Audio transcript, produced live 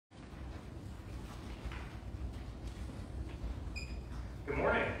Good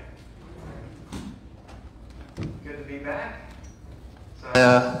morning. Good to be back.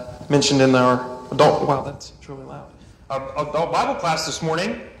 I mentioned in our adult, wow, that's really loud. Our adult Bible class this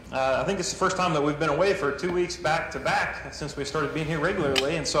morning. I think it's the first time that we've been away for 2 weeks back to back since we started being here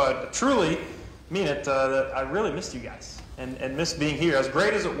regularly, and so I truly mean it that I really missed you guys and missed being here. As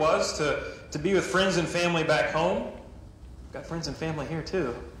great as it was to be with friends and family back home, I've got friends and family here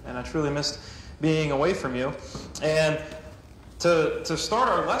too, and I truly missed being away from you. And to start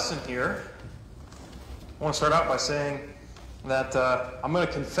our lesson here, I want to start out by saying that I'm going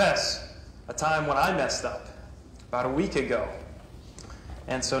to confess a time when I messed up about a week ago.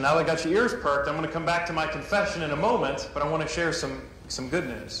 And so now that I got your ears perked, I'm going to come back to my confession in a moment, but I want to share some good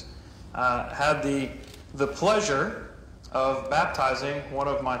news. I had the pleasure of baptizing one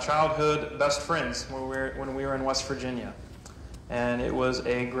of my childhood best friends when we were in West Virginia. And it was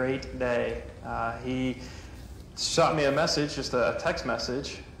a great day. He shot me a message, just a text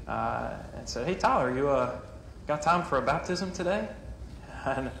message, and said, "Hey, Tyler, you got time for a baptism today?"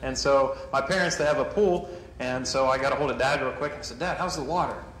 And so my parents, they have a pool, and so I got a hold of Dad real quick. I said, "Dad, how's the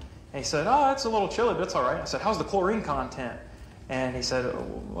water?" And he said, "Oh, it's a little chilly, but it's all right." I said, "How's the chlorine content?" And he said,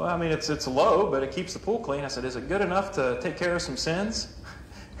 "Well, I mean, it's low, but it keeps the pool clean." I said, "Is it good enough to take care of some sins?"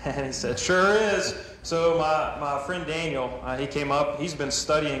 And he said, "Sure is." So my friend Daniel, he came up. He's been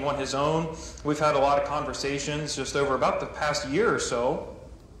studying on his own. We've had a lot of conversations just over about the past year or so.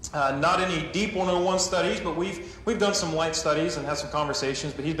 Not any deep one-on-one studies, but we've done some light studies and had some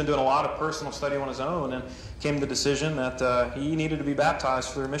conversations. But he's been doing a lot of personal study on his own and came to the decision that he needed to be baptized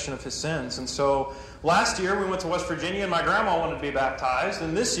for the remission of his sins. And so last year we went to West Virginia and my grandma wanted to be baptized.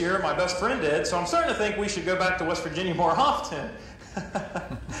 And this year my best friend did. So I'm starting to think we should go back to West Virginia more often.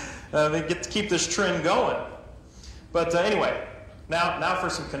 They get to keep this trend going. But anyway, now for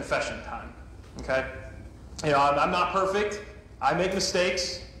some confession time. Okay, you know, I'm not perfect. I make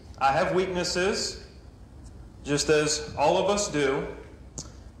mistakes. I have weaknesses, just as all of us do.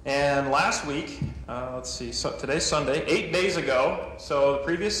 And last week, let's see, so today's Sunday, 8 days ago, so the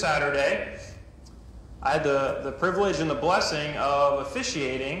previous Saturday, I had the privilege and the blessing of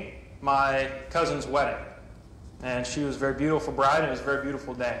officiating my cousin's wedding. And she was a very beautiful bride, and it was a very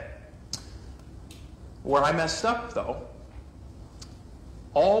beautiful day. Where I messed up, though,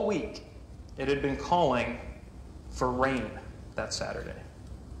 all week it had been calling for rain that Saturday.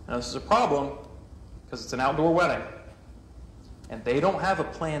 Now, this is a problem because it's an outdoor wedding, and they don't have a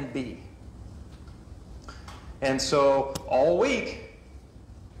plan B. And so all week,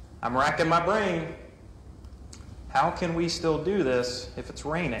 I'm racking my brain. How can we still do this if it's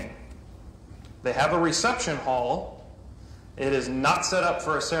raining? They have a reception hall. It is not set up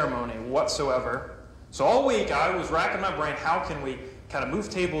for a ceremony whatsoever. So all week I was racking my brain, how can we kind of move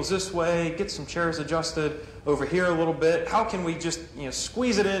tables this way, get some chairs adjusted over here a little bit? How can we just,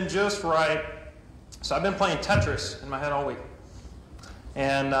 squeeze it in just right? So I've been playing Tetris in my head all week.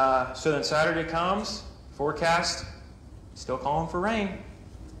 And so then Saturday comes, forecast, still calling for rain.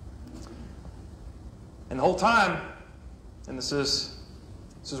 And the whole time, and this is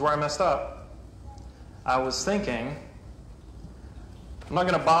where I messed up, I was thinking, I'm not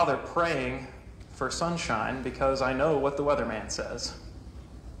going to bother praying for sunshine because I know what the weatherman says.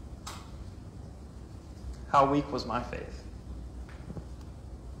 How weak was my faith?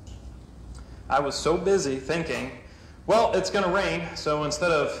 I was so busy thinking, well, it's going to rain, so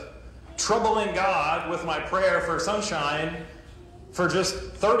instead of troubling God with my prayer for sunshine for just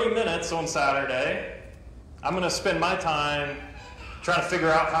 30 minutes on Saturday, I'm going to spend my time trying to figure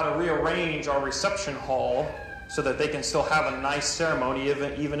out how to rearrange our reception hall so that they can still have a nice ceremony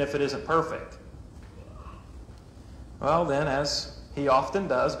even if it isn't perfect. Well, then, as he often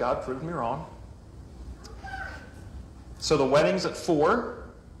does, God proved me wrong. So the wedding's at 4,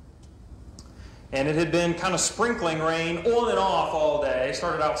 and it had been kind of sprinkling rain on and off all day. It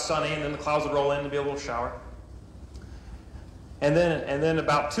started out sunny, and then the clouds would roll in and be a little shower. And then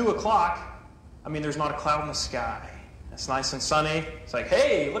about 2 o'clock, there's not a cloud in the sky. It's nice and sunny. It's like,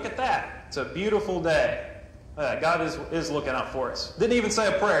 hey, look at that. It's a beautiful day. God is looking out for us. Didn't even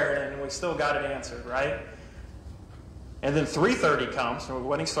say a prayer, and we still got it answered, right? And then 3:30 comes. So the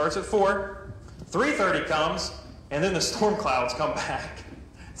wedding starts at 4. 3:30 comes, and then the storm clouds come back.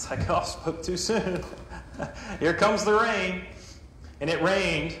 It's like, oh, I spoke too soon. Here comes the rain. And it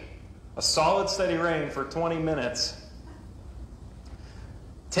rained, a solid, steady rain for 20 minutes.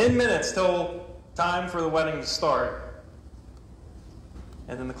 10 minutes till time for the wedding to start.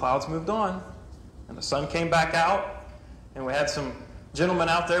 And then the clouds moved on, and the sun came back out, and we had some gentlemen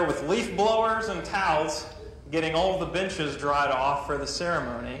out there with leaf blowers and towels getting all the benches dried off for the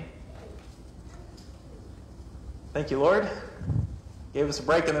ceremony. Thank you, Lord. gave us a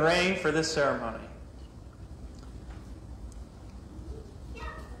break in the rain for this ceremony.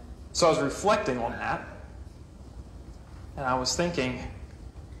 So I was reflecting on that, and I was thinking,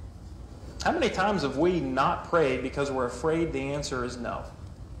 how many times have we not prayed because we're afraid the answer is no?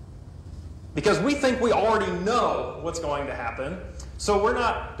 Because we think we already know what's going to happen, so we're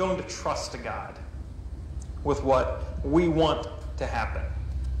not going to trust God with what we want to happen.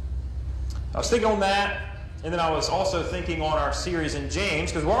 I was thinking on that, and then I was also thinking on our series in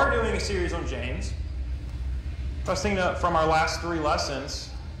James, because we are doing a series on James. I was thinking from our last 3 lessons,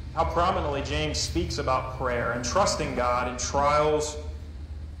 how prominently James speaks about prayer and trusting God in trials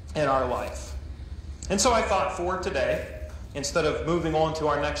in our life. And so I thought for today, instead of moving on to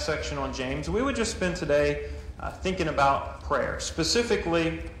our next section on James, we would just spend today thinking about prayer,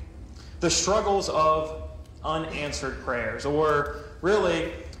 specifically the struggles of unanswered prayers, or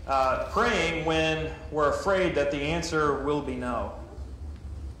really praying when we're afraid that the answer will be no.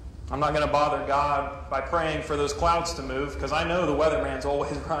 I'm not going to bother God by praying for those clouds to move, because I know the weatherman's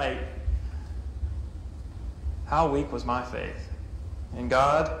always right. How weak was my faith? And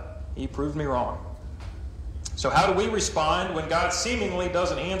God, He proved me wrong. So how do we respond when God seemingly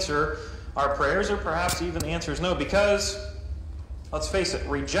doesn't answer our prayers, or perhaps even answers no? Because, let's face it,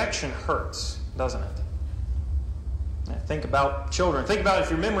 rejection hurts, doesn't it? Think about children. Think about if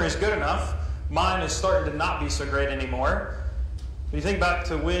your memory is good enough. Mine is starting to not be so great anymore. When you think back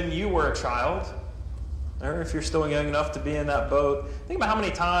to when you were a child, or if you're still young enough to be in that boat, think about how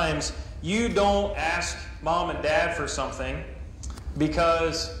many times you don't ask mom and dad for something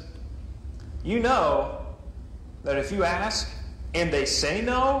because you know that if you ask and they say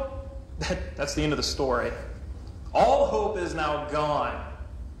no, that's the end of the story. All hope is now gone.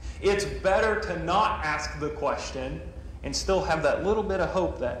 It's better to not ask the question and still have that little bit of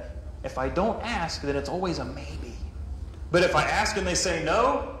hope that if I don't ask, then it's always a maybe. But if I ask and they say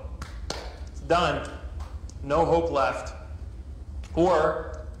no, it's done. No hope left.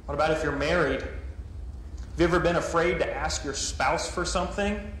 Or, what about if you're married? Have you ever been afraid to ask your spouse for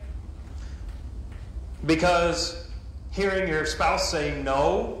something? Because hearing your spouse say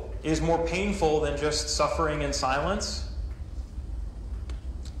no is more painful than just suffering in silence.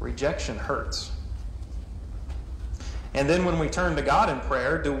 Rejection hurts. And then when we turn to God in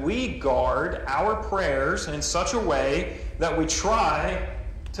prayer, do we guard our prayers in such a way that we try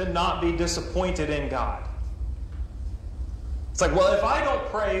to not be disappointed in God? It's like, well, if I don't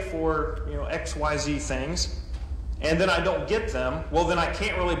pray for, XYZ things, and then I don't get them, well, then I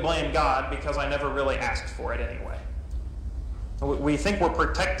can't really blame God because I never really asked for it anyway. We think we're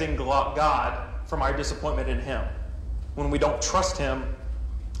protecting God from our disappointment in Him when we don't trust Him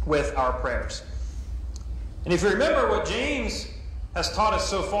with our prayers. And if you remember what James has taught us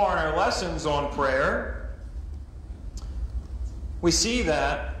so far in our lessons on prayer, we see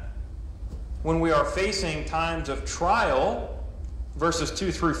that when we are facing times of trial, verses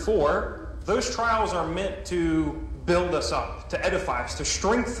 2 through 4, those trials are meant to build us up, to edify us, to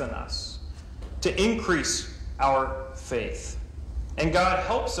strengthen us, to increase our faith. And God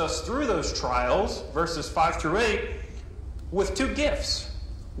helps us through those trials, verses 5 through 8, with 2 gifts.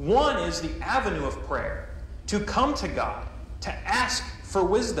 One is the avenue of prayer, to come to God, to ask for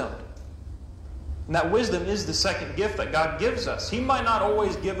wisdom. And that wisdom is the second gift that God gives us. He might not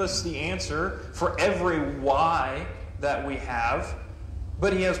always give us the answer for every why that we have,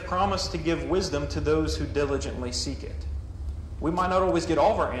 but He has promised to give wisdom to those who diligently seek it. We might not always get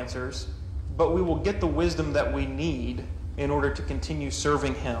all of our answers, but we will get the wisdom that we need in order to continue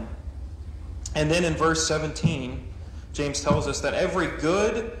serving Him. And then in verse 17, James tells us that every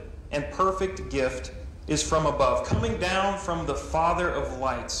good and perfect gift is from above, coming down from the Father of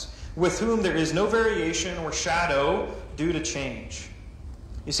lights, with whom there is no variation or shadow due to change.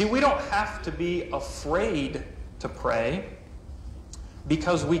 You see, we don't have to be afraid to pray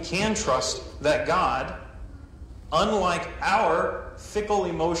because we can trust that God, unlike our fickle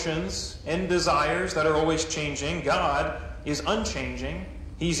emotions and desires that are always changing, God is unchanging.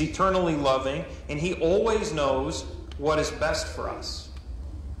 He's eternally loving, and He always knows what is best for us.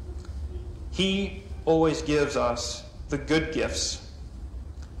 He always gives us the good gifts.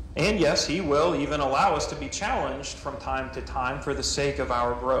 And yes, He will even allow us to be challenged from time to time for the sake of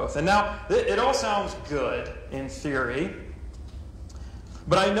our growth. And now, it all sounds good in theory,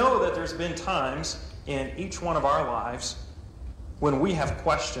 but I know that there's been times in each one of our lives when we have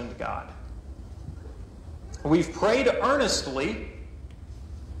questioned God. We've prayed earnestly,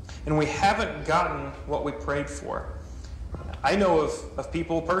 and we haven't gotten what we prayed for. I know of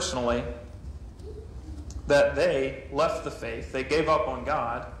people personally that they left the faith, they gave up on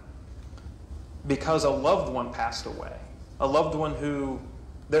God because a loved one passed away, a loved one who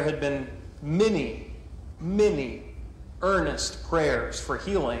there had been many, many earnest prayers for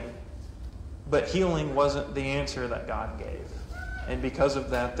healing, but healing wasn't the answer that God gave. And because of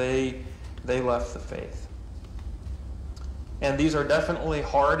that, they left the faith. And these are definitely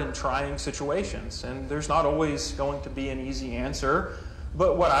hard and trying situations, and there's not always going to be an easy answer.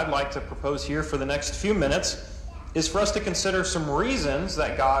 But what I'd like to propose here for the next few minutes is for us to consider some reasons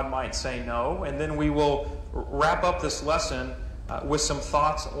that God might say no, and then we will wrap up this lesson with some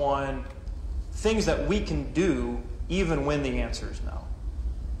thoughts on things that we can do even when the answer is no.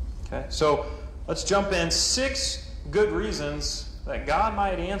 Okay, so let's jump in. 6 good reasons that God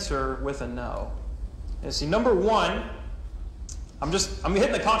might answer with a no. And see, number 1, I'm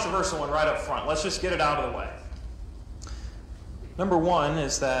hitting the controversial one right up front. Let's just get it out of the way. Number 1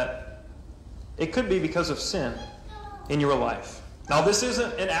 is that it could be because of sin in your life. Now, this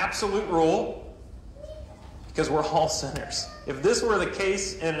isn't an absolute rule because we're all sinners. If this were the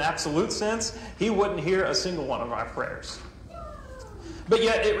case in an absolute sense, He wouldn't hear a single one of our prayers. But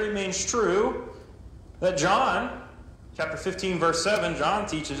yet it remains true that John, chapter 15, verse 7, John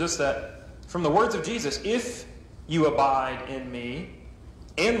teaches us that from the words of Jesus, if you abide in me,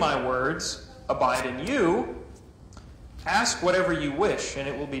 and my words abide in you, ask whatever you wish, and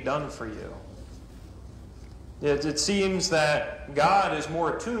it will be done for you. It seems that God is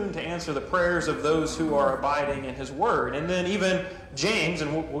more attuned to answer the prayers of those who are abiding in His Word. And then even James,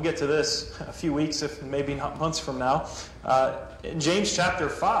 and we'll get to this a few weeks, if maybe not months from now, in James chapter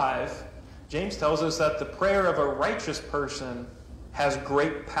 5, James tells us that the prayer of a righteous person has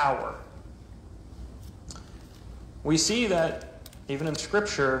great power. We see that even in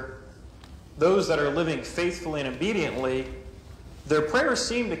Scripture, those that are living faithfully and obediently, their prayers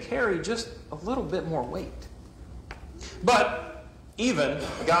seem to carry just a little bit more weight. But even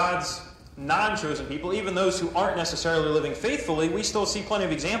God's non-chosen people, even those who aren't necessarily living faithfully, we still see plenty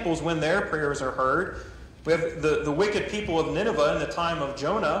of examples when their prayers are heard. We have the wicked people of Nineveh in the time of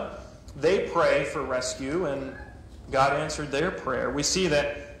Jonah. They pray for rescue, and God answered their prayer. We see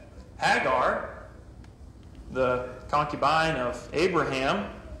that Hagar, the concubine of Abraham,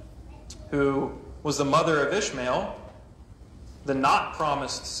 who was the mother of Ishmael, the not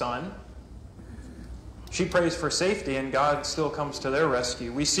promised son, she prays for safety, and God still comes to their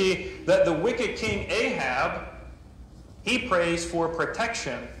rescue. We see that the wicked king Ahab, he prays for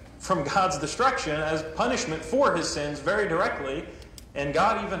protection from God's destruction as punishment for his sins very directly, and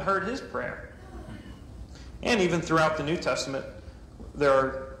God even heard his prayer. And even throughout the New Testament, there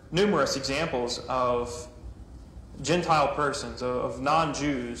are numerous examples of Gentile persons, of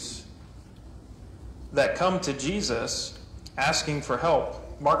non-Jews, that come to Jesus asking for help.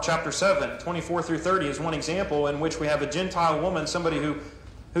 Mark chapter 7, 24 through 30 is one example in which we have a Gentile woman, somebody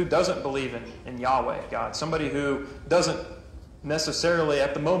who doesn't believe in Yahweh, God, somebody who doesn't necessarily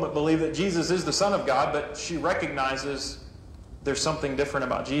at the moment believe that Jesus is the Son of God, but she recognizes there's something different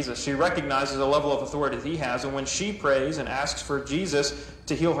about Jesus. She recognizes the level of authority that He has, and when she prays and asks for Jesus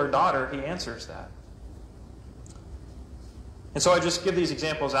to heal her daughter, He answers that. And so I just give these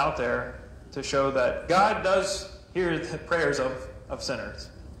examples out there to show that God does hear the prayers of sinners.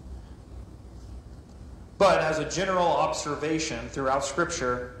 But as a general observation throughout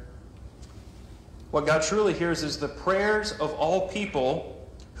Scripture, what God truly hears is the prayers of all people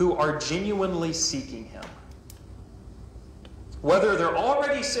who are genuinely seeking Him. Whether they're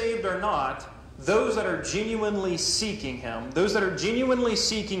already saved or not, those that are genuinely seeking Him, those that are genuinely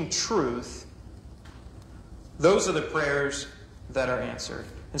seeking truth, those are the prayers that are answered.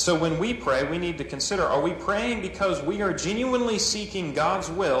 And so when we pray, we need to consider, are we praying because we are genuinely seeking God's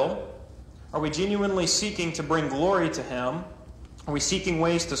will? Are we genuinely seeking to bring glory to Him? Are we seeking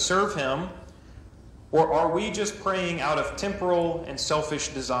ways to serve Him? Or are we just praying out of temporal and selfish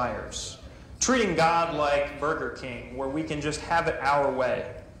desires? Treating God like Burger King, where we can just have it our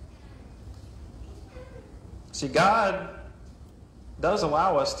way. See, God does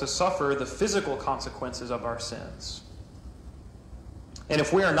allow us to suffer the physical consequences of our sins. And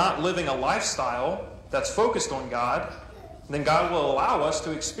if we are not living a lifestyle that's focused on God, then God will allow us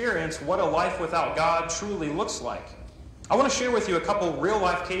to experience what a life without God truly looks like. I want to share with you a couple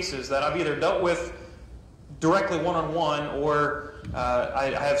real-life cases that I've either dealt with directly one-on-one, or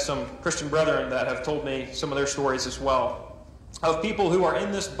I have some Christian brethren that have told me some of their stories as well, of people who are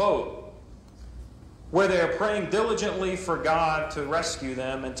in this boat, where they are praying diligently for God to rescue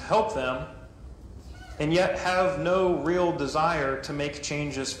them and to help them, and yet have no real desire to make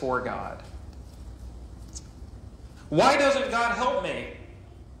changes for God. Why doesn't God help me?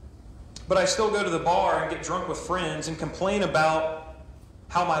 But I still go to the bar and get drunk with friends and complain about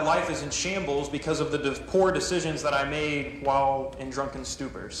how my life is in shambles because of the poor decisions that I made while in drunken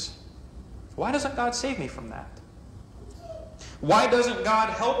stupors. Why doesn't God save me from that? Why doesn't God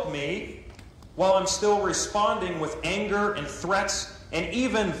help me while I'm still responding with anger and threats and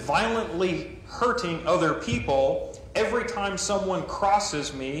even violently hurting other people every time someone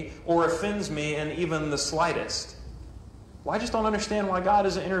crosses me or offends me in even the slightest? Well, I just don't understand why God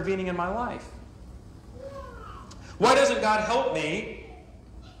isn't intervening in my life. Why doesn't God help me,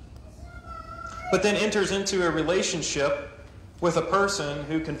 but then enters into a relationship with a person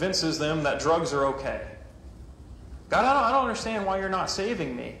who convinces them that drugs are okay? God, I don't understand why you're not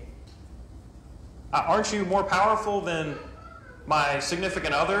saving me. Aren't you more powerful than my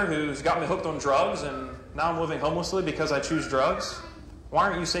significant other who's got me hooked on drugs and now I'm living homelessly because I choose drugs? Why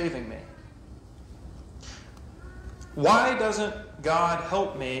aren't you saving me? Why doesn't God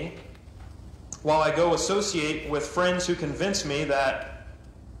help me while I go associate with friends who convince me that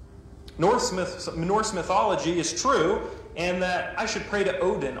Norse mythology is true and that I should pray to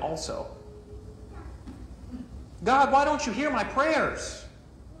Ogden also? God, why don't you hear my prayers?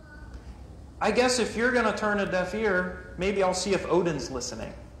 I guess if you're going to turn a deaf ear, maybe I'll see if Odin's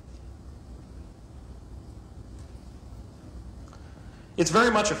listening. It's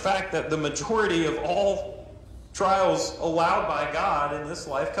very much a fact that the majority of all trials allowed by God in this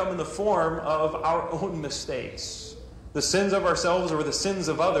life come in the form of our own mistakes. The sins of ourselves or the sins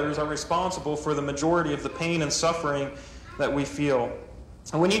of others are responsible for the majority of the pain and suffering that we feel.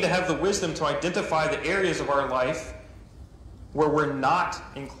 And we need to have the wisdom to identify the areas of our life where we're not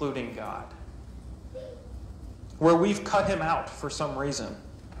including God, where we've cut him out for some reason.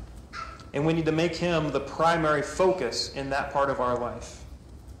 And we need to make him the primary focus in that part of our life.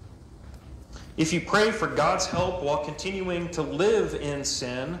 If you pray for God's help while continuing to live in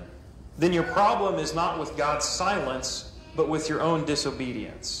sin, then your problem is not with God's silence, but with your own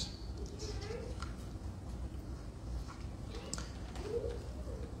disobedience.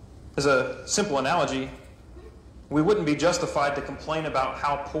 As a simple analogy, we wouldn't be justified to complain about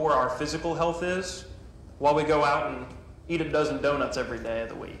how poor our physical health is while we go out and eat a dozen donuts every day of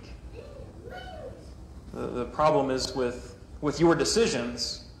the week. The problem is with your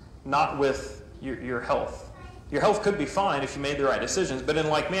decisions, not with your health. Your health could be fine if you made the right decisions, but in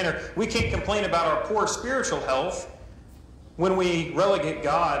like manner, we can't complain about our poor spiritual health when we relegate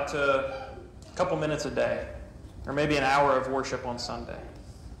God to a couple minutes a day, or maybe an hour of worship on Sunday.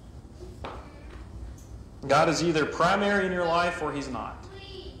 God is either primary in your life or he's not.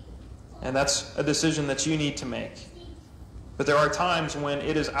 And that's a decision that you need to make. But there are times when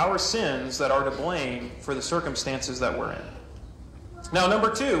it is our sins that are to blame for the circumstances that we're in. Now,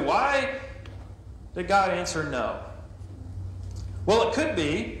 number two, why did God answer no? Well, it could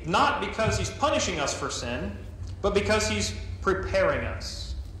be not because he's punishing us for sin, but because he's preparing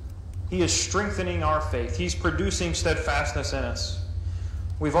us. He is strengthening our faith. He's producing steadfastness in us.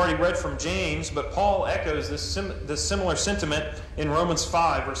 We've already read from James, but Paul echoes this similar sentiment in Romans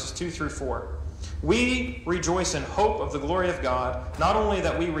 5, verses 2 through 4. We rejoice in hope of the glory of God, not only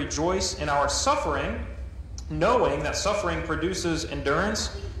that we rejoice in our suffering, knowing that suffering produces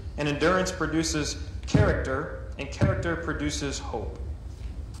endurance, and endurance produces character, and character produces hope.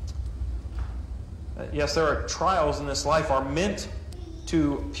 Yes, there are trials in this life are meant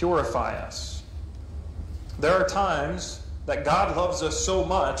to purify us. There are times that God loves us so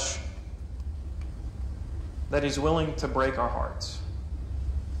much that he's willing to break our hearts,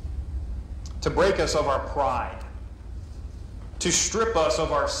 to break us of our pride, to strip us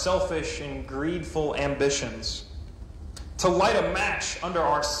of our selfish and greedful ambitions, to light a match under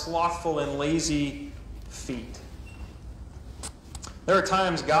our slothful and lazy feet. There are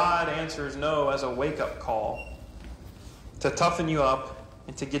times God answers no as a wake-up call to toughen you up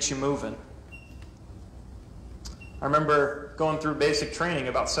and to get you moving. I remember going through basic training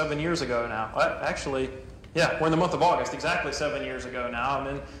about 7 years ago now. Actually, yeah, we're in the month of August, exactly 7 years ago now. I'm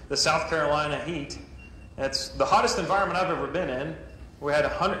in the South Carolina heat. It's the hottest environment I've ever been in. We had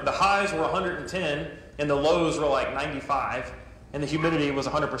the highs were 110 and the lows were like 95, and the humidity was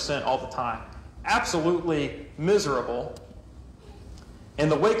 100% all the time. Absolutely miserable.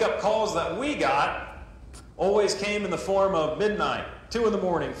 And the wake-up calls that we got always came in the form of midnight, 2 in the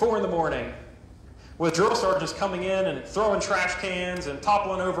morning, 4 in the morning, with drill sergeants coming in and throwing trash cans and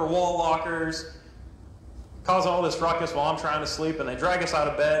toppling over wall lockers, causing all this ruckus while I'm trying to sleep, and they drag us out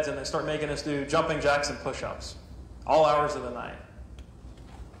of beds and they start making us do jumping jacks and push-ups all hours of the night.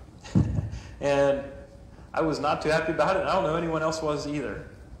 And I was not too happy about it. I don't know anyone else was either.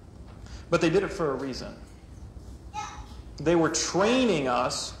 But they did it for a reason. They were training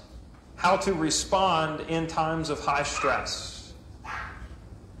us how to respond in times of high stress.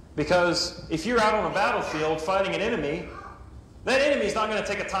 Because if you're out on a battlefield fighting an enemy, that enemy is not going to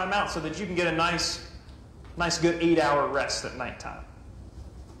take a time out so that you can get a nice good 8-hour rest at nighttime.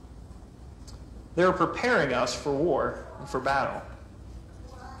 They're preparing us for war and for battle.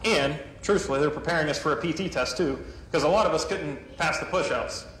 And, truthfully, they're preparing us for a PT test too, because a lot of us couldn't pass the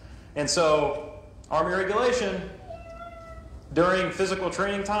push-ups. And so, Army regulation, during physical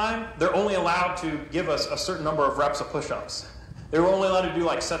training time, they're only allowed to give us a certain number of reps of push-ups. They were only allowed to do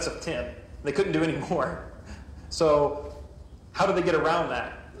like sets of 10. They couldn't do any more. So, how do they get around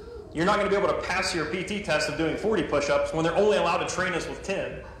that? You're not going to be able to pass your PT test of doing 40 push-ups when they're only allowed to train us with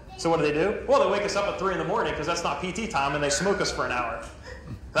 10. So what do? Well, they wake us up at 3 in the morning because that's not PT time, and they smoke us for an hour.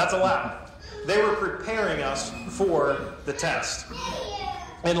 That's allowed. They were preparing us for the test.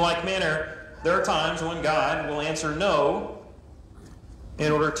 In like manner, there are times when God will answer no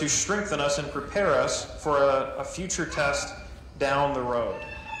in order to strengthen us and prepare us for a future test down the road.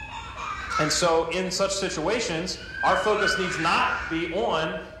 And so in such situations, our focus needs not be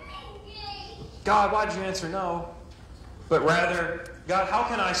on, God, why did you answer no? But rather, God, how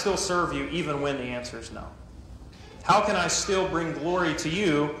can I still serve you even when the answer is no? How can I still bring glory to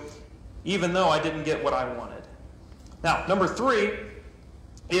you even though I didn't get what I wanted? Now, number 3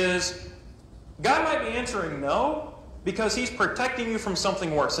 is God might be answering no because he's protecting you from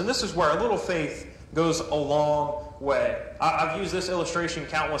something worse. And this is where a little faith goes a long way. I've used this illustration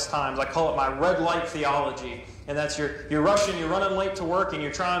countless times. I call it my red light theology. And that's you're rushing, you're running late to work, and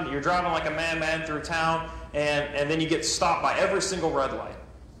you're driving like a madman through town, and then you get stopped by every single red light.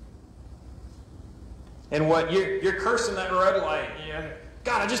 And what you're cursing that red light.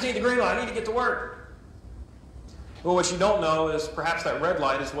 God, I just need the green light. I need to get to work. Well, what you don't know is perhaps that red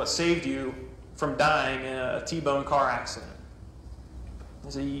light is what saved you from dying in a T-bone car accident.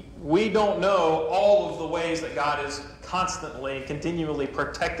 See, we don't know all of the ways that God is constantly and continually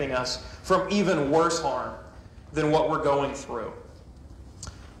protecting us from even worse harm than what we're going through.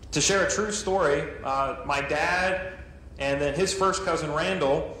 To share a true story, my dad and then his first cousin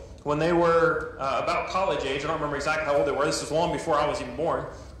Randall, when they were about college age, I don't remember exactly how old they were, this was long before I was even born,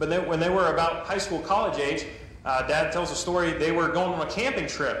 but when they were about high school, college age, Dad tells a story, they were going on a camping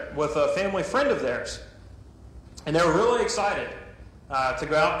trip with a family friend of theirs. And they were really excited to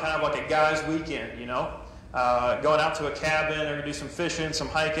go out kind of like a guy's weekend, going out to a cabin, they're going to do some fishing, some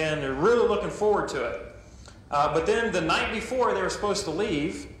hiking, they're really looking forward to it. But then the night before they were supposed to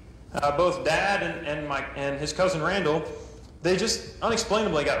leave, both Dad and his cousin Randall, they just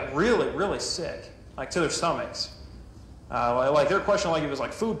unexplainably got really, really sick, like to their stomachs. Like they were questioning like it was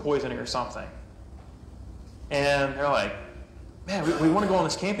like food poisoning or something. And they're like, man, we want to go on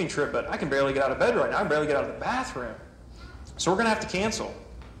this camping trip, but I can barely get out of bed right now. I can barely get out of the bathroom. So we're going to have to cancel.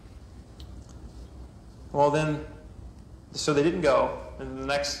 Well then, so they didn't go. And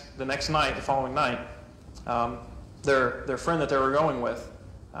the next night, the following night, their friend that they were going with,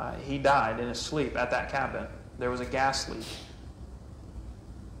 he died in his sleep at that cabin. There was a gas leak.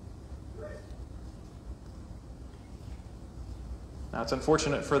 Now, it's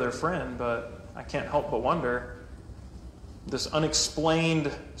unfortunate for their friend, but I can't help but wonder, this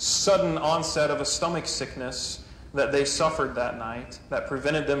unexplained, sudden onset of a stomach sickness that they suffered that night that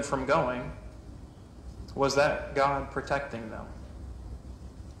prevented them from going, was that God protecting them?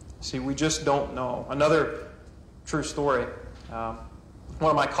 See, we just don't know. Another true story. One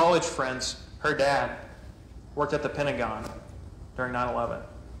of my college friends, her dad, worked at the Pentagon during 9/11.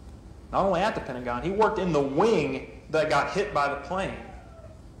 Not only at the Pentagon, he worked in the wing that got hit by the plane.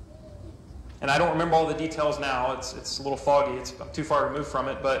 And I don't remember all the details now. It's a little foggy. I'm too far removed from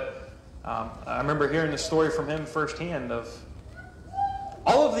it. But I remember hearing the story from him firsthand of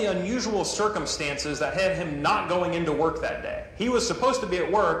all of the unusual circumstances that had him not going into work that day. He was supposed to be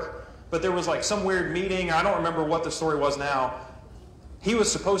at work, but there was like some weird meeting. I don't remember what the story was now. He was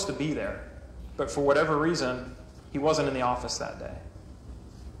supposed to be there, but for whatever reason, he wasn't in the office that day.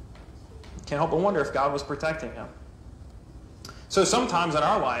 Can't help but wonder if God was protecting him. So sometimes in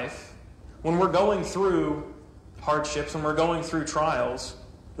our life, when we're going through hardships, when we're going through trials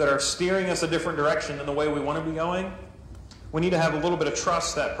that are steering us a different direction than the way we want to be going, we need to have a little bit of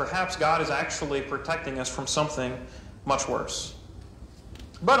trust that perhaps God is actually protecting us from something much worse.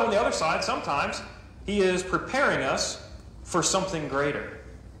 But on the other side, sometimes he is preparing us for something greater.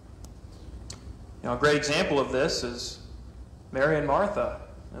 A great example of this is Mary and Martha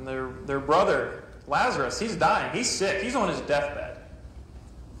and their brother Lazarus. He's dying. He's sick. He's on his deathbed.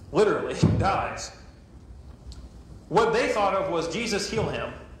 Literally, he dies. What they thought of was Jesus heal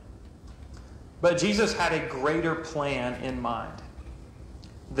him. But Jesus had a greater plan in mind.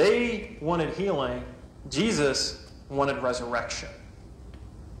 They wanted healing. Jesus wanted resurrection.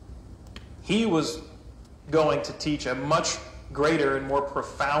 he was going to teach a much greater and more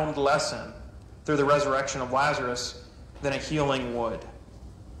profound lesson through the resurrection of Lazarus than a healing would.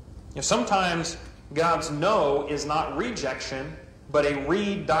 Sometimes God's no is not rejection, but a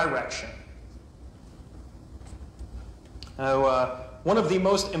redirection. One of the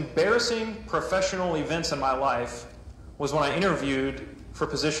most embarrassing professional events in my life was when I interviewed for a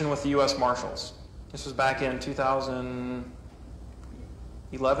position with the U.S. Marshals. This was back in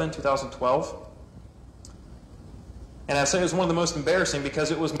 2011, 2012. And I'd say it was one of the most embarrassing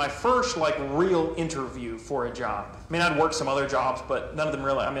because it was my first real interview for a job. I mean, I'd worked some other jobs, but none of them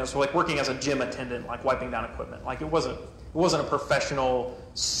really. I mean, it was like working as a gym attendant, like wiping down equipment. Like it wasn't a professional,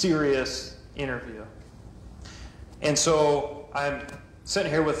 serious interview. And so I'm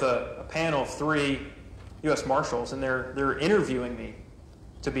sitting here with a panel of 3 U.S. Marshals, and they're interviewing me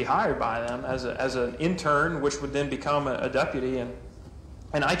to be hired by them as an intern, which would then become a deputy.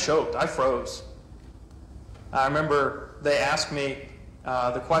 And I choked. I froze. I remember they asked me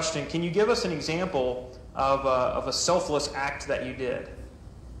the question, can you give us an example of a selfless act that you did?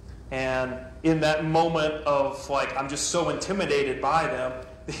 And in that moment of I'm just so intimidated by them,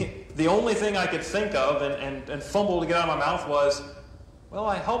 the only thing I could think of and fumble to get out of my mouth was, well,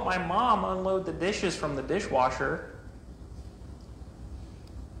 I helped my mom unload the dishes from the dishwasher.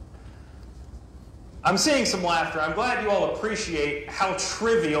 I'm seeing some laughter. I'm glad you all appreciate how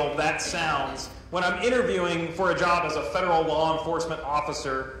trivial that sounds when I'm interviewing for a job as a federal law enforcement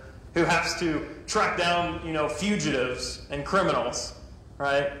officer who has to track down, fugitives and criminals,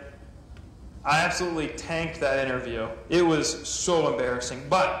 right? I absolutely tanked that interview. It was so embarrassing.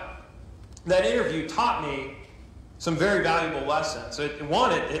 But that interview taught me some very valuable lessons. It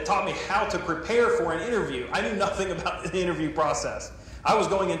taught me how to prepare for an interview. I knew nothing about the interview process. I was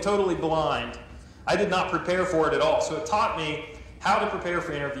going in totally blind. I did not prepare for it at all. So it taught me how to prepare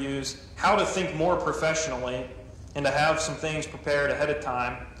for interviews, how to think more professionally, and to have some things prepared ahead of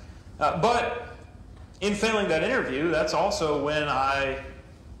time. But in failing that interview, that's also when I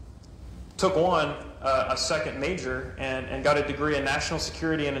took on a second major and got a degree in national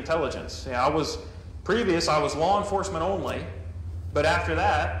security and intelligence. I was law enforcement only, but after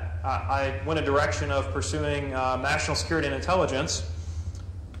that, I went a direction of pursuing national security and intelligence,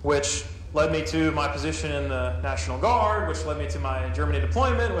 which led me to my position in the National Guard, which led me to my Germany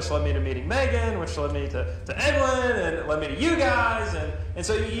deployment, which led me to meeting Megan, which led me to Edwin, and it led me to you guys. And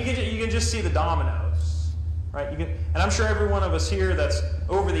so you can just see the dominoes, right? And I'm sure every one of us here that's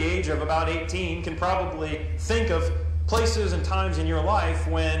over the age of about 18 can probably think of places and times in your life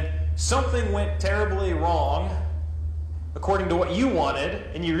when something went terribly wrong according to what you wanted,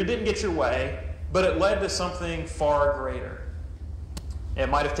 and you didn't get your way, but it led to something far greater. It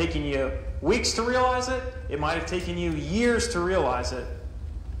might have taken you weeks to realize it. It might have taken you years to realize it.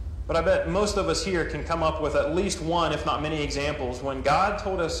 But I bet most of us here can come up with at least one, if not many examples, when God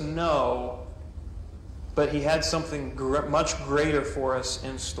told us no, but He had something much greater for us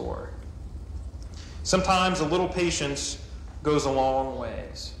in store. Sometimes a little patience goes a long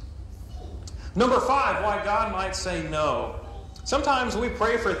ways. Number 5, why God might say no. Sometimes we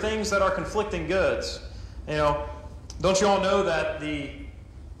pray for things that are conflicting goods. Don't you all know that the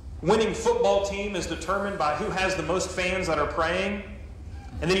winning football team is determined by who has the most fans that are praying?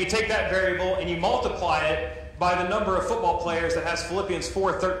 And then you take that variable and you multiply it by the number of football players that has Philippians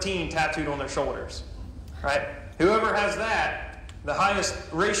 4:13 tattooed on their shoulders. Right? Whoever has that, the highest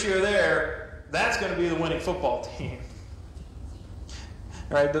ratio there, that's going to be the winning football team.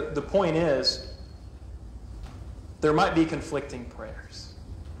 Right? The point is, there might be conflicting prayers.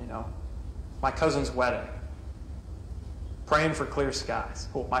 My cousin's wedding. Praying for clear skies.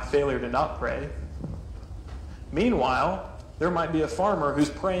 Well, my failure to not pray. Meanwhile, there might be a farmer who's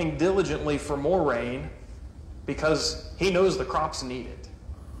praying diligently for more rain because he knows the crops need it.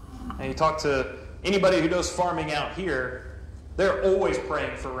 And you talk to anybody who does farming out here, they're always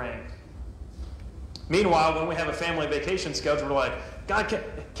praying for rain. Meanwhile, when we have a family vacation schedule, we're like, God,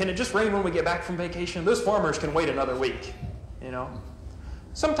 can it just rain when we get back from vacation? Those farmers can wait another week,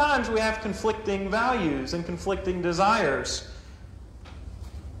 Sometimes we have conflicting values and conflicting desires.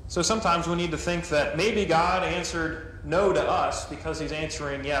 So sometimes we need to think that maybe God answered no to us because He's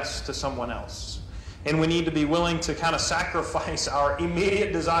answering yes to someone else. And we need to be willing to kind of sacrifice our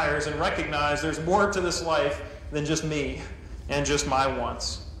immediate desires and recognize there's more to this life than just me and just my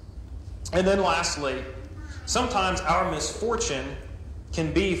wants. And then lastly, sometimes our misfortune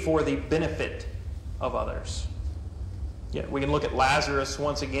can be for the benefit of others. Yeah, we can look at Lazarus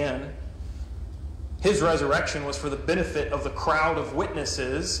once again. His resurrection was for the benefit of the crowd of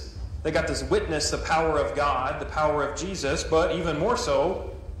witnesses. They got to witness the power of God, the power of Jesus, but even more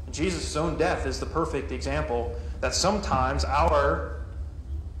so, Jesus' own death is the perfect example that sometimes our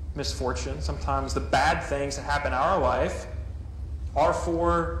misfortune, sometimes the bad things that happen in our life are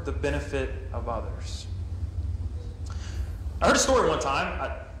for the benefit of others. I heard a story one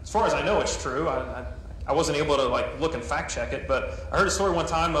time. As far as I know, it's true. I wasn't able to look and fact check it, but I heard a story one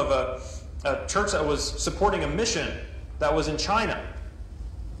time of a church that was supporting a mission that was in China.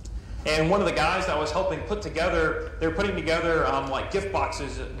 And one of the guys that was helping put together, they were putting together gift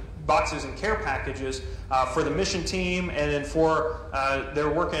boxes and care packages for the mission team, and then for they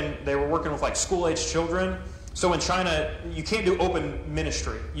were working with school-aged children. So in China, you can't do open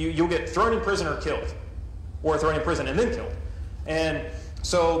ministry. You'll get thrown in prison or killed, or thrown in prison and then killed. And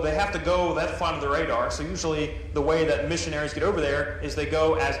so they have to fly under the radar. So usually the way that missionaries get over there is they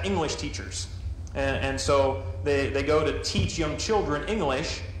go as English teachers. And so they go to teach young children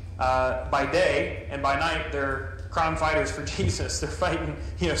English by day, and by night they're crime fighters for Jesus. They're fighting,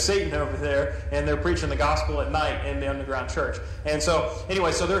 Satan over there, and they're preaching the gospel at night in the underground church. And so,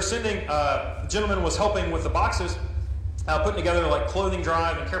 anyway, so they're sending, the gentleman was helping with the boxes, putting together clothing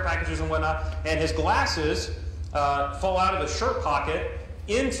drive and care packages and whatnot, and his glasses fall out of his shirt pocket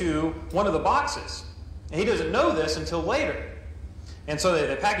into one of the boxes. And he doesn't know this until later. And so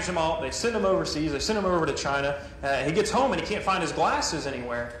they package him all, they send him overseas, they send him over to China. He gets home and he can't find his glasses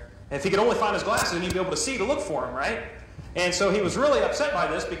anywhere. And if he could only find his glasses, then he'd be able to see to look for them, right? And so he was really upset by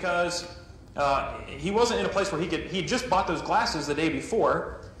this because he wasn't in a place where he just bought those glasses the day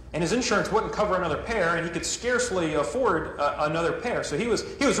before, and his insurance wouldn't cover another pair, and he could scarcely afford another pair. So he was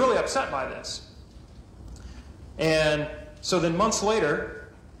really upset by this. And so then months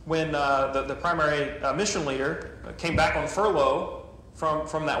later, when the primary mission leader came back on furlough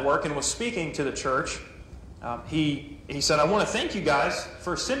from that work and was speaking to the church, he said, "I want to thank you guys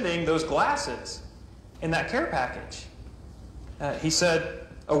for sending those glasses in that care package." He said,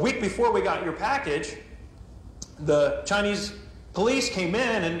 "A week before we got your package, the Chinese police came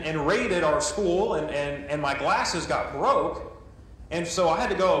in and raided our school, and my glasses got broke. And so I had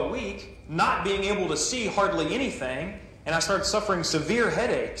to go a week not being able to see hardly anything, and I started suffering severe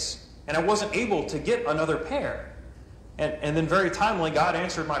headaches, and I wasn't able to get another pair." And then very timely, God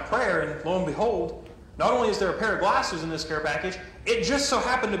answered my prayer, and lo and behold, not only is there a pair of glasses in this care package, it just so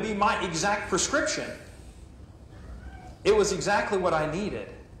happened to be my exact prescription. It was exactly what I needed.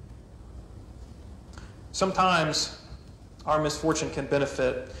 Sometimes our misfortune can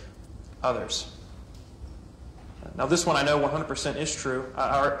benefit others. Now this one I know 100% is true.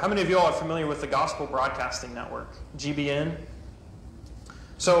 How many of you all are familiar with the Gospel Broadcasting Network, GBN?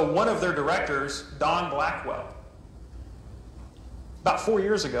 So one of their directors, Don Blackwell, about 4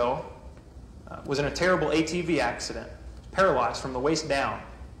 years ago, was in a terrible ATV accident, paralyzed from the waist down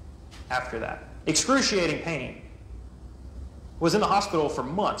after that. Excruciating pain. Was in the hospital for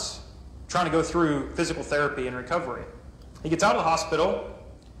months, trying to go through physical therapy and recovery. He gets out of the hospital.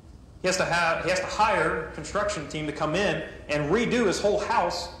 He has to hire a construction team to come in and redo his whole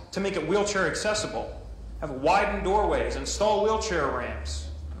house to make it wheelchair accessible. Have widened doorways, install wheelchair ramps,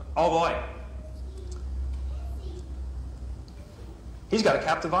 all the like. He's got a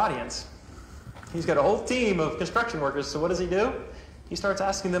captive audience. He's got a whole team of construction workers, so what does he do? He starts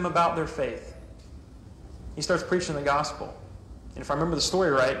asking them about their faith. He starts preaching the gospel. And if I remember the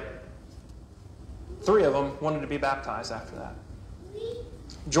story right, 3 of them wanted to be baptized after that.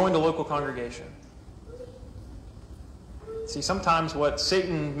 Joined a local congregation. See, sometimes what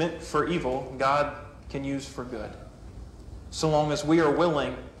Satan meant for evil, God can use for good, so long as we are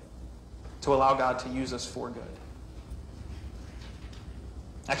willing to allow God to use us for good.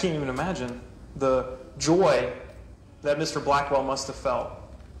 I can't even imagine the joy that Mr. Blackwell must have felt.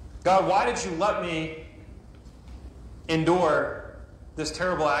 God, why did you let me endure this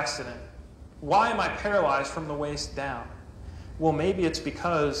terrible accident? Why am I paralyzed from the waist down? Well, maybe it's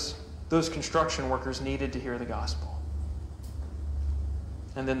because those construction workers needed to hear the gospel.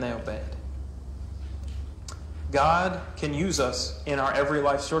 And then they obeyed. God can use us in our every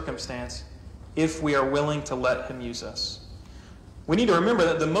life circumstance if we are willing to let him use us. We need to remember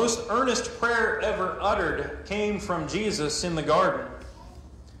that the most earnest prayer ever uttered came from Jesus in the garden.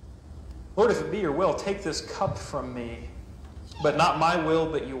 "Lord, if it be your will, take this cup from me, but not my will,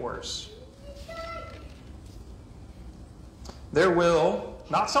 but yours." There will,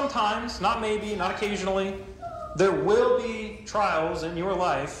 not sometimes, not maybe, not occasionally, there will be trials in your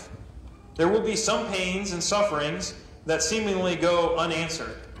life. There will be some pains and sufferings that seemingly go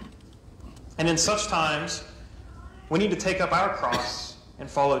unanswered. And in such times, we need to take up our cross and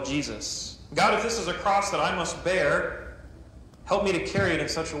follow Jesus. God, if this is a cross that I must bear, help me to carry it in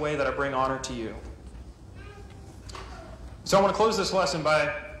such a way that I bring honor to you. So I want to close this lesson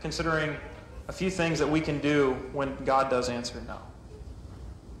by considering a few things that we can do when God does answer no.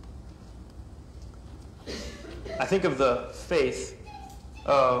 I think of the faith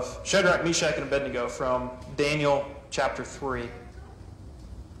of Shadrach, Meshach, and Abednego from Daniel chapter 3.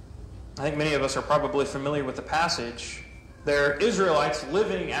 I think many of us are probably familiar with the passage. They're Israelites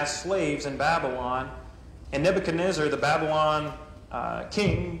living as slaves in Babylon, and Nebuchadnezzar, the Babylon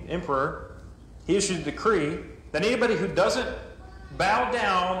king, emperor, he issued a decree that anybody who doesn't bow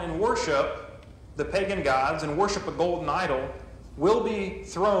down and worship the pagan gods and worship a golden idol will be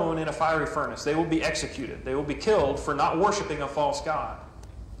thrown in a fiery furnace. They will be executed. They will be killed for not worshiping a false god.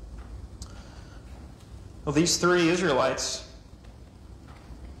 Well, these three Israelites,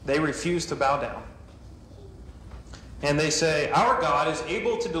 they refuse to bow down. And they say, our God is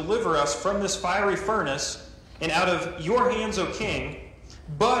able to deliver us from this fiery furnace and out of your hands, O king,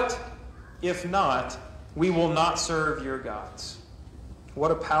 but if not, we will not serve your gods. What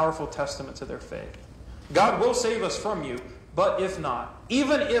a powerful testament to their faith. God will save us from you, but if not,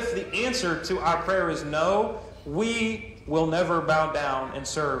 even if the answer to our prayer is no, we will never bow down and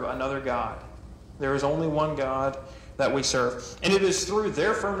serve another god. There is only one God that we serve. And it is through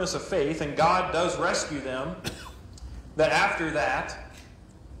their firmness of faith, and God does rescue them, that after that,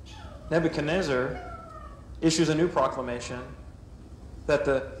 Nebuchadnezzar issues a new proclamation that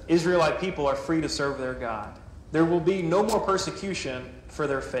the Israelite people are free to serve their God. There will be no more persecution for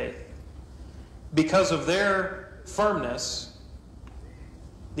their faith. Because of their firmness,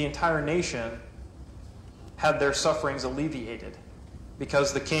 the entire nation had their sufferings alleviated.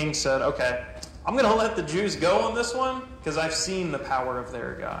 Because the king said, okay, I'm going to let the Jews go on this one because I've seen the power of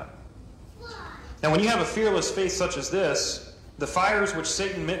their God. Now, when you have a fearless faith such as this, the fires which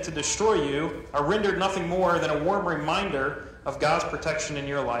Satan meant to destroy you are rendered nothing more than a warm reminder of God's protection in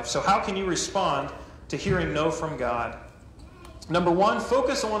your life. So how can you respond to hearing no from God? Number one,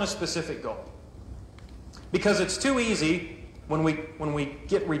 focus on a specific goal. Because it's too easy when we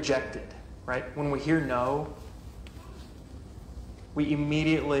get rejected, right? When we hear no, we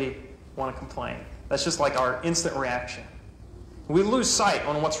immediately want to complain. That's just like our instant reaction. We lose sight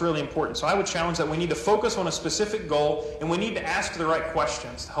on what's really important. So I would challenge that we need to focus on a specific goal, and we need to ask the right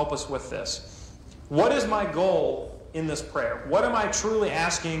questions to help us with this. What is my goal in this prayer? What am I truly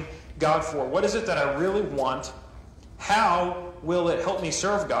asking God for? What is it that I really want? How will it help me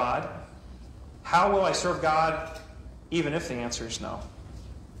serve God? How will I serve God even if the answer is no?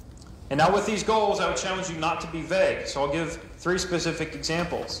 And now with these goals, I would challenge you not to be vague. So I'll give 3 specific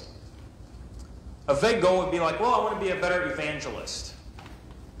examples. A vague goal would be like, well, I want to be a better evangelist.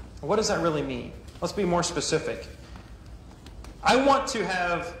 What does that really mean? Let's be more specific. I want to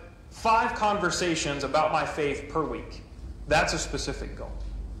have 5 conversations about my faith per week. That's a specific goal.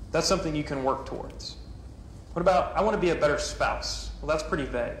 That's something you can work towards. What about, I want to be a better spouse? Well, that's pretty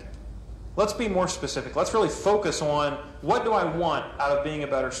vague. Let's be more specific. Let's really focus on what do I want out of being a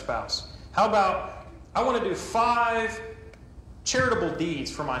better spouse. How about, I want to do 5 charitable deeds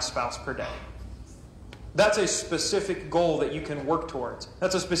for my spouse per day. That's a specific goal that you can work towards.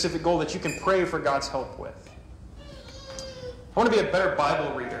 That's a specific goal that you can pray for God's help with. I want to be a better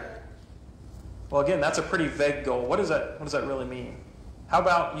Bible reader. Well, again, that's a pretty vague goal. What does that really mean? How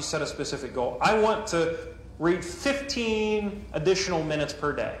about you set a specific goal? I want to read 15 additional minutes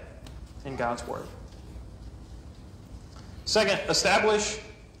per day in God's Word. Second, establish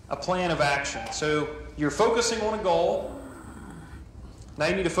a plan of action. So you're focusing on a goal. Now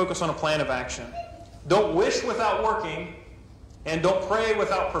you need to focus on a plan of action. Don't wish without working, and don't pray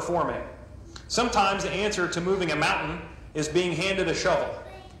without performing. Sometimes the answer to moving a mountain is being handed a shovel,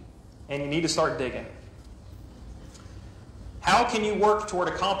 and you need to start digging. How can you work toward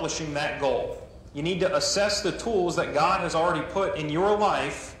accomplishing that goal? You need to assess the tools that God has already put in your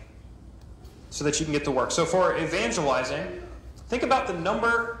life so that you can get to work. So for evangelizing, think about the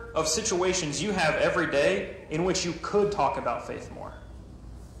number of situations you have every day in which you could talk about faith more.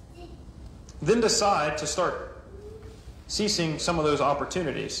 Then decide to start ceasing some of those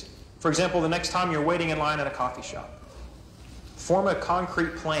opportunities. For example, the next time you're waiting in line at a coffee shop, form a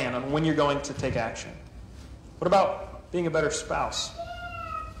concrete plan on when you're going to take action. What about being a better spouse?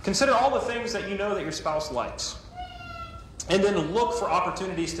 Consider all the things that you know that your spouse likes, and then look for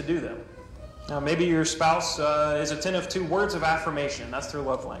opportunities to do them. Now, maybe your spouse is attentive to words of affirmation. That's their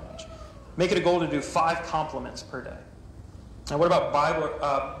love language. Make it a goal to do 5 compliments per day. Now, what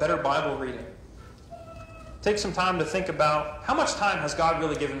about better Bible reading? Take some time to think about how much time has God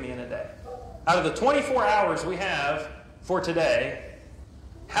really given me in a day? Out of the 24 hours we have for today,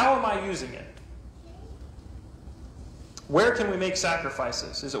 how am I using it? Where can we make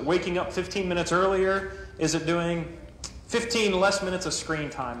sacrifices? Is it waking up 15 minutes earlier? Is it doing 15 less minutes of screen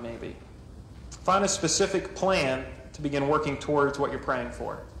time maybe. Find a specific plan to begin working towards what you're praying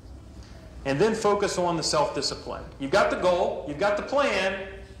for. And then focus on the self-discipline. You've got the goal, you've got the plan,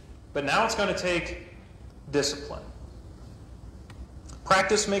 but now it's going to take discipline.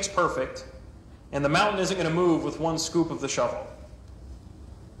 Practice makes perfect, and the mountain isn't going to move with one scoop of the shovel.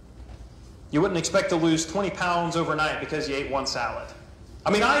 You wouldn't expect to lose 20 pounds overnight because you ate one salad.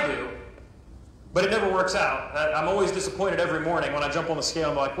 I mean, I do, but it never works out. I'm always disappointed every morning when I jump on the scale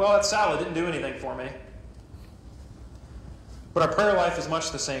and I'm like, well, that salad didn't do anything for me. But our prayer life is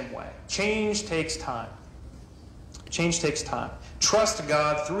much the same way. Change takes time. Change takes time. Trust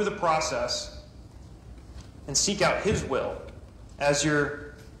God through the process and seek out His will as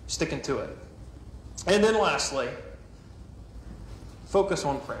you're sticking to it. And then lastly, focus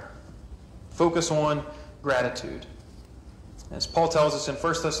on prayer. Focus on gratitude. As Paul tells us in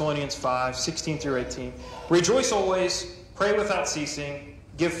 1 Thessalonians 5, 16 through 18, rejoice always, pray without ceasing,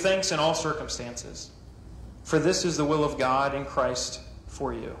 give thanks in all circumstances. For this is the will of God in Christ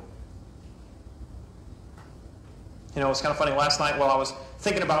for you. You know, it's kind of funny. Last night while I was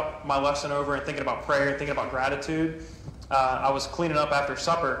thinking about my lesson over and thinking about prayer and thinking about gratitude, I was cleaning up after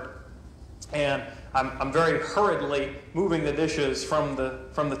supper, and I'm very hurriedly moving the dishes from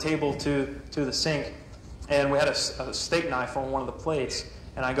the table to the sink. And we had a steak knife on one of the plates,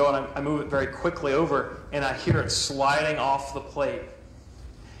 and I go and I move it very quickly over, and I hear it sliding off the plate.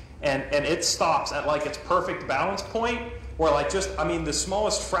 And it stops at like its perfect balance point, where like just, I mean, the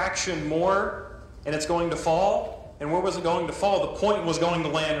smallest fraction more, and it's going to fall. And where was it going to fall? The point was going to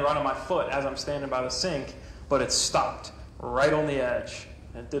land right on my foot as I'm standing by the sink, but it stopped right on the edge,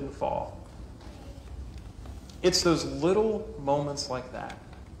 and it didn't fall. It's those little moments like that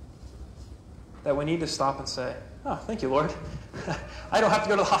that we need to stop and say, oh, thank you, Lord. I don't have to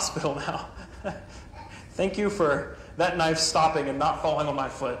go to the hospital now. Thank you for that knife stopping and not falling on my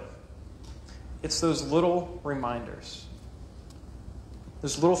foot. It's those little reminders,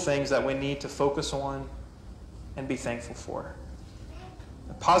 those little things that we need to focus on and be thankful for.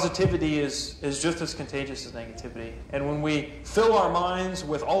 Positivity is just as contagious as negativity. And when we fill our minds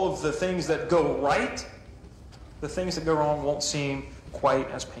with all of the things that go right, the things that go wrong won't seem quite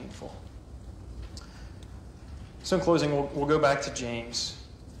as painful. So in closing, we'll go back to James.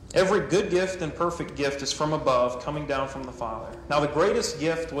 Every good gift and perfect gift is from above, coming down from the Father. Now the greatest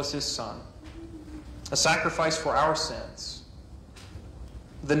gift was His Son, a sacrifice for our sins,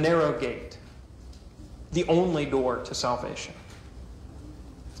 the narrow gate, the only door to salvation.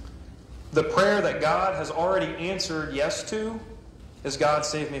 The prayer that God has already answered yes to is, God,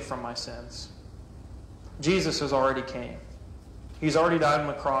 save me from my sins. Jesus has already came. He's already died on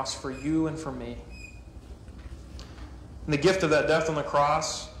the cross for you and for me. And the gift of that death on the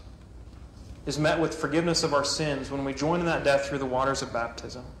cross is met with forgiveness of our sins when we join in that death through the waters of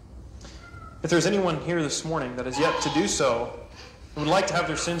baptism. If there's anyone here this morning that has yet to do so, and would like to have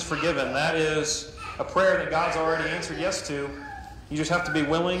their sins forgiven, that is a prayer that God's already answered yes to. You just have to be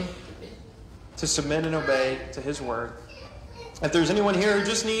willing to submit and obey to His word. If there's anyone here who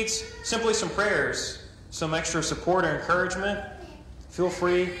just needs simply some prayers, some extra support or encouragement, feel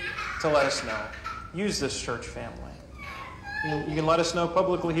free to let us know. Use this church family. You can let us know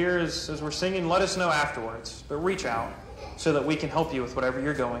publicly here as we're singing. Let us know afterwards. But reach out so that we can help you with whatever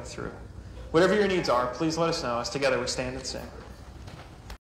you're going through. Whatever your needs are, please let us know as together we stand and sing.